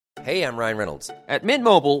Hey, I'm Ryan Reynolds. At Mint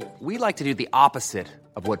Mobile, we like to do the opposite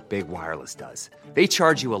of what Big Wireless does. They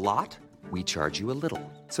charge you a lot, we charge you a little.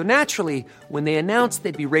 So naturally, when they announced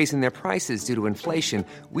they'd be raising their prices due to inflation,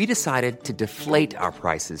 we decided to deflate our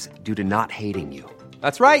prices due to not hating you.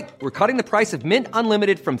 That's right. We're cutting the price of Mint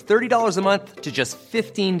Unlimited from $30 a month to just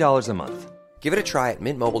 $15 a month. Give it a try at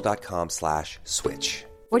mintmobile.com/switch.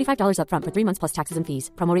 $45 up front for 3 months plus taxes and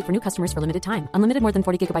fees. Promo rate for new customers for limited time. Unlimited more than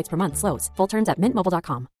 40 gigabytes per month. Slows full terms at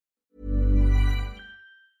mintmobile.com.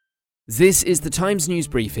 This is the Times News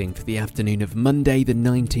Briefing for the afternoon of Monday the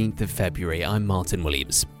 19th of February. I'm Martin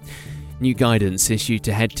Williams. New guidance issued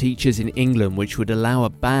to head teachers in England which would allow a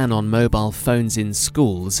ban on mobile phones in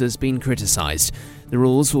schools has been criticised. The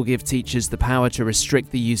rules will give teachers the power to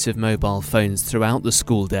restrict the use of mobile phones throughout the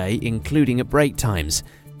school day, including at break times.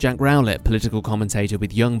 Jack Rowlett, political commentator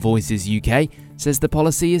with Young Voices UK, says the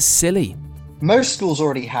policy is silly. Most schools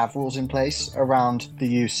already have rules in place around the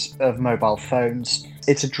use of mobile phones.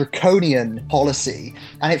 It's a draconian policy,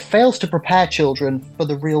 and it fails to prepare children for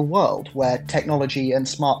the real world, where technology and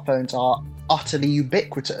smartphones are utterly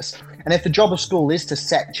ubiquitous. And if the job of school is to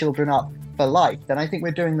set children up for life, then I think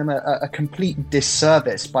we're doing them a complete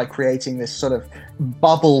disservice by creating this sort of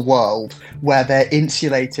bubble world where they're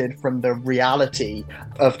insulated from the reality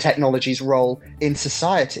of technology's role in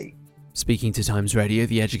society. Speaking to Times Radio,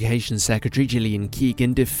 the Education Secretary Gillian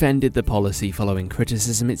Keegan defended the policy following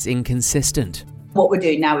criticism it's inconsistent. What we're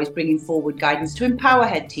doing now is bringing forward guidance to empower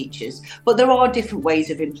head teachers, but there are different ways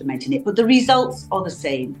of implementing it, but the results are the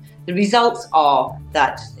same. The results are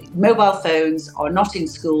that mobile phones are not in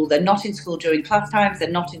school, they're not in school during class times, they're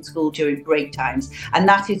not in school during break times, and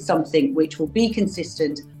that is something which will be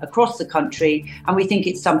consistent across the country, and we think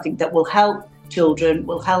it's something that will help children,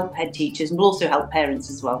 will help head teachers, and will also help parents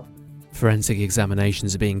as well. Forensic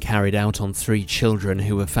examinations are being carried out on 3 children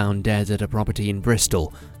who were found dead at a property in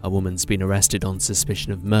Bristol. A woman's been arrested on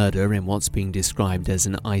suspicion of murder in what's being described as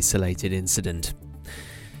an isolated incident.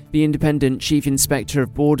 The Independent Chief Inspector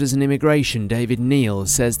of Borders and Immigration, David Neal,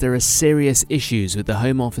 says there are serious issues with the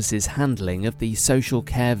Home Office's handling of the social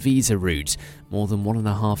care visa route. More than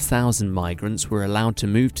 1,500 migrants were allowed to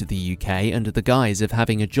move to the UK under the guise of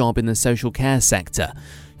having a job in the social care sector.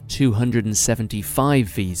 275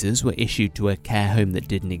 visas were issued to a care home that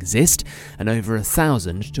didn't exist, and over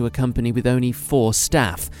 1,000 to a company with only 4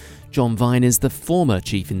 staff. John Vine is the former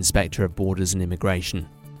Chief Inspector of Borders and Immigration.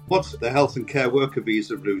 What the health and care worker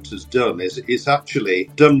visa route has done is it's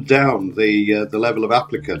actually dumbed down the level of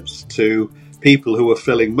applicants to people who are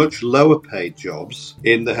filling much lower paid jobs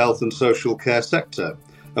in the health and social care sector.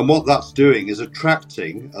 And what that's doing is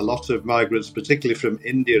attracting a lot of migrants, particularly from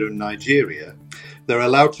India and Nigeria. They're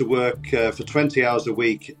allowed to work for 20 hours a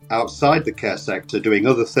week outside the care sector doing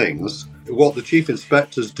other things. What the Chief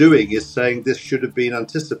Inspector's doing is saying this should have been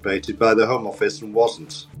anticipated by the Home Office and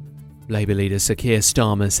wasn't. Labour leader Sir Keir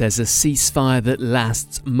Starmer says a ceasefire that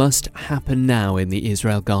lasts must happen now in the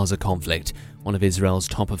Israel-Gaza conflict. One of Israel's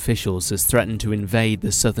top officials has threatened to invade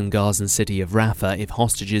the southern Gazan city of Rafah if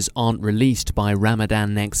hostages aren't released by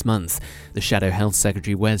Ramadan next month. The Shadow Health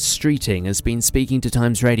Secretary Wes Streeting has been speaking to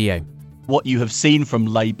Times Radio. What you have seen from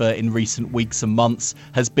Labour in recent weeks and months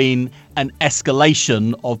has been an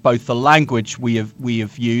escalation of both the language we have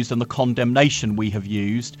used and the condemnation we have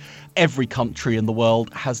used. Every country in the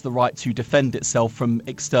world has the right to defend itself from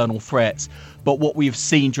external threats. But what we've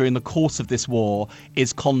seen during the course of this war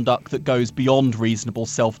is conduct that goes beyond reasonable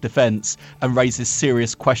self-defence and raises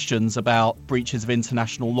serious questions about breaches of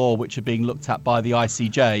international law which are being looked at by the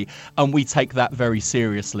ICJ. And we take that very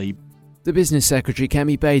seriously. The Business Secretary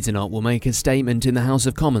Kemi Badenoch will make a statement in the House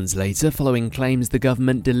of Commons later following claims the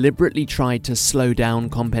government deliberately tried to slow down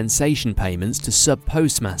compensation payments to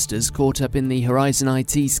sub-postmasters caught up in the Horizon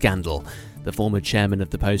IT scandal. The former chairman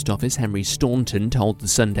of the Post Office, Henry Staunton, told the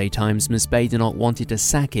Sunday Times Ms Badenoch wanted to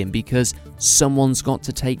sack him because someone's got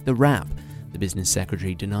to take the rap. The Business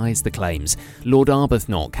Secretary denies the claims. Lord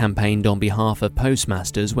Arbuthnot campaigned on behalf of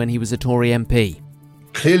postmasters when he was a Tory MP.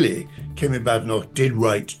 Clearly, Kemi Badenoch did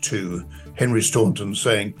write to Henry Staunton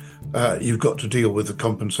saying, you've got to deal with the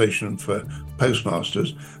compensation for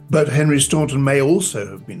postmasters. But Henry Staunton may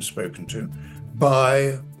also have been spoken to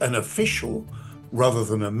by an official rather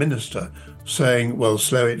than a minister saying, well,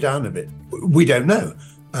 slow it down a bit. We don't know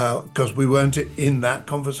because we weren't in that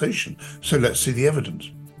conversation. So let's see the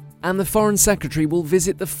evidence. And the Foreign Secretary will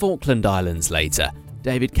visit the Falkland Islands later.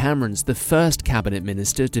 David Cameron's the first cabinet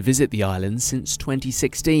minister to visit the islands since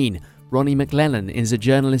 2016. Ronnie McLellan is a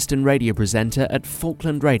journalist and radio presenter at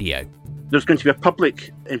Falkland Radio. There's going to be a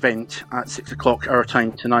public event at 6 o'clock our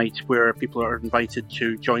time tonight where people are invited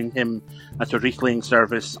to join him at a wreath-laying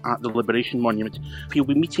service at the Liberation Monument. He'll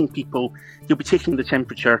be meeting people, he'll be taking the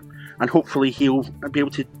temperature, and hopefully he'll be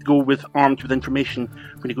able to go armed with information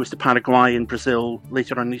when he goes to Paraguay and Brazil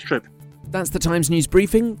later on his trip. That's the Times News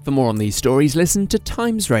Briefing. For more on these stories, listen to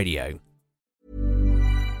Times Radio.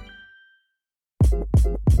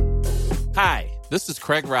 Hi, this is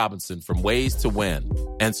Craig Robinson from Ways to Win,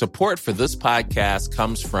 and support for this podcast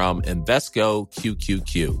comes from Invesco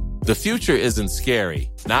QQQ. The future isn't scary.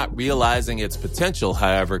 Not realizing its potential,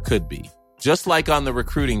 however, could be. Just like on the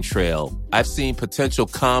recruiting trail, I've seen potential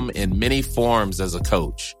come in many forms as a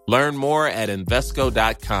coach. Learn more at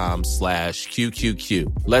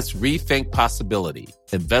Invesco.com/QQQ. Let's rethink possibility.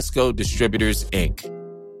 Invesco Distributors, Inc.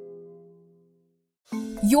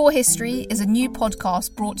 Your History is a new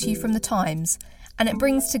podcast brought to you from The Times, and it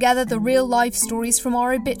brings together the real-life stories from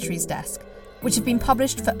our obituaries desk, which have been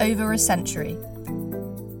published for over a century.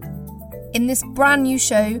 In this brand new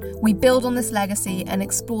show, we build on this legacy and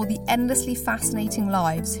explore the endlessly fascinating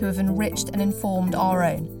lives who have enriched and informed our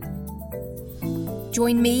own.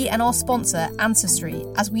 Join me and our sponsor, Ancestry,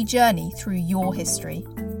 as we journey through your history.